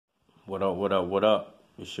What up, what up, what up?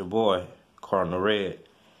 It's your boy, Cardinal Red.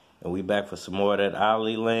 And we back for some more of that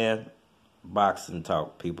Ali Land boxing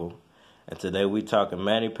talk, people. And today we talking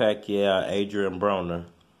Manny Pacquiao Adrien Broner.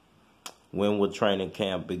 When will training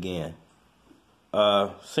camp begin?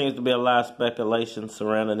 Seems to be a lot of speculation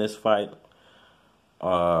surrounding this fight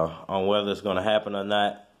on whether it's going to happen or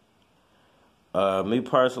not. Me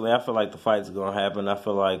personally, I feel like the fight's going to happen. I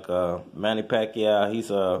feel like Manny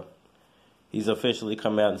Pacquiao, he's officially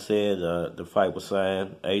come out and said the fight was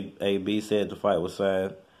signed. AB said the fight was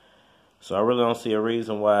signed. So I really don't see a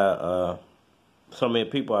reason why so many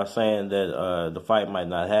people are saying that the fight might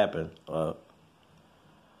not happen.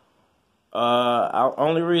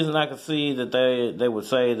 Only reason I can see that they would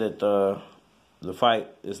say that the fight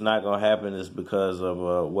is not going to happen is because of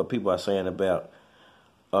what people are saying about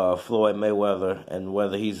Floyd Mayweather and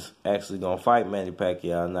whether he's actually going to fight Manny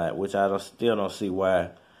Pacquiao or not, which I still don't see why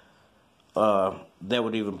that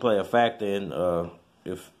would even play a factor in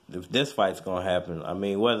if this fight's going to happen. I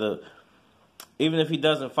mean, even if he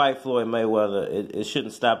doesn't fight Floyd Mayweather, it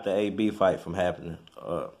shouldn't stop the AB fight from happening.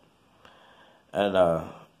 I know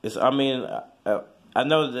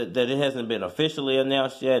that it hasn't been officially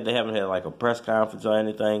announced yet. They haven't had like a press conference or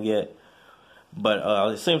anything yet.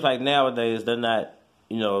 But it seems like nowadays they're not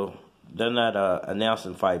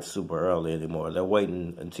announcing fights super early anymore. They're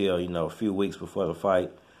waiting until, a few weeks before the fight.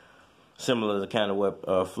 Similar to kind of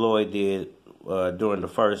what Floyd did during the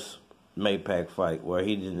first Maypac fight, where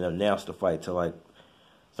he didn't announce the fight till I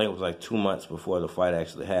think it was like 2 months before the fight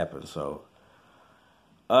actually happened. So,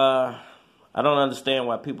 I don't understand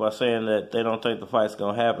why people are saying that they don't think the fight's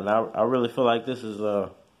gonna happen. I really feel like this is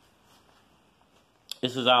all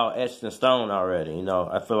etched in stone already.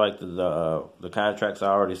 I feel like the contracts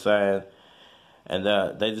are already signed, and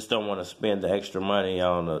they just don't want to spend the extra money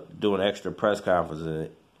on doing extra press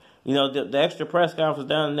conferences. The extra press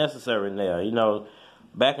conference is unnecessary now.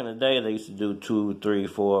 Back in the day, they used to do 2, 3,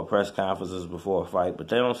 4 press conferences before a fight, but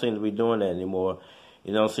they don't seem to be doing that anymore.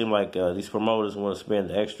 It don't seem like these promoters want to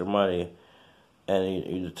spend the extra money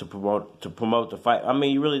and to promote the fight. I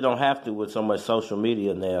mean, you really don't have to with so much social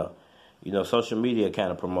media now. Social media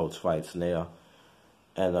kind of promotes fights now,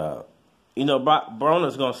 and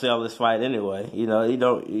Broner's gonna sell this fight anyway. You're not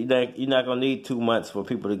gonna need 2 months for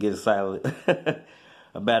people to get excited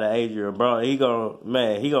about an Adrien Broner. He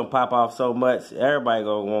gonna pop off so much. Everybody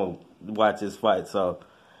gonna want to watch this fight. So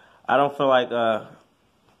I don't feel like I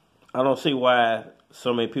don't see why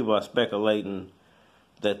so many people are speculating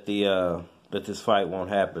that that this fight won't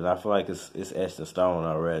happen. I feel like it's etched in stone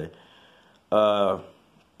already.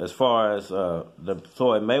 As far as the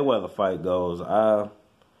Floyd Mayweather fight goes, I'm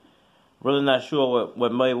really not sure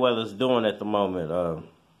what Mayweather's doing at the moment.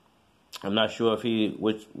 I'm not sure if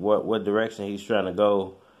what direction he's trying to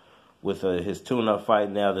go with his tune-up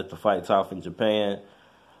fight now that the fight's off in Japan.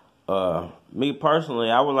 Me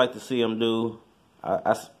personally, I would like to see him do.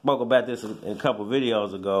 I spoke about this in a couple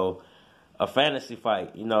videos ago. A fantasy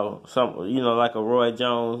fight, like a Roy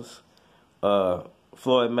Jones,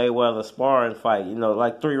 Floyd Mayweather sparring fight.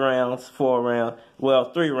 Like 3 rounds, 4 rounds.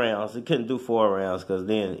 Well, 3 rounds. He couldn't do 4 rounds because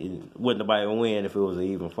then wouldn't nobody win if it was an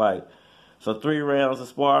even fight. So 3 rounds of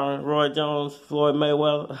sparring, Roy Jones, Floyd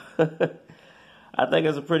Mayweather. I think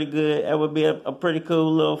it's it would be a pretty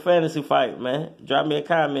cool little fantasy fight, man. Drop me a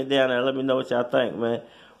comment down there. Let me know what y'all think, man.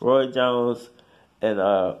 Roy Jones and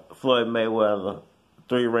Floyd Mayweather,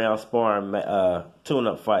 3-round sparring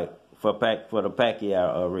tune-up fight for the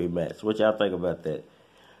Pacquiao rematch. What y'all think about that?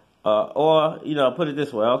 Or put it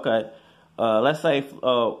this way. Okay, let's say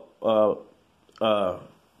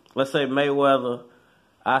Mayweather,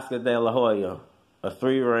 Oscar De La Hoya, a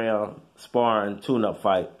 3-round sparring tune-up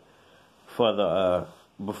fight for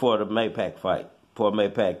before the Maypac fight, for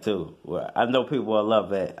Maypac 2. Well, I know people will love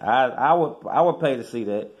that. I would pay to see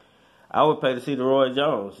that. I would pay to see the Roy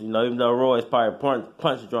Jones. Even though Roy's probably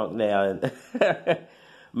punch drunk now and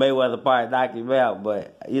Mayweather probably knocked him out,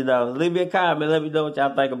 but leave me a comment. Let me know what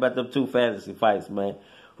y'all think about them 2 fantasy fights, man.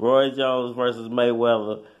 Roy Jones versus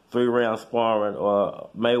Mayweather, 3-round sparring, or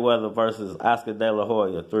Mayweather versus Oscar De La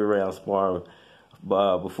Hoya, 3-round sparring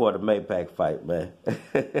before the Maypac fight, man.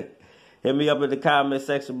 Hit me up in the comment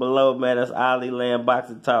section below, man. That's Ali Land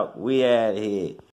Boxing Talk. We out here.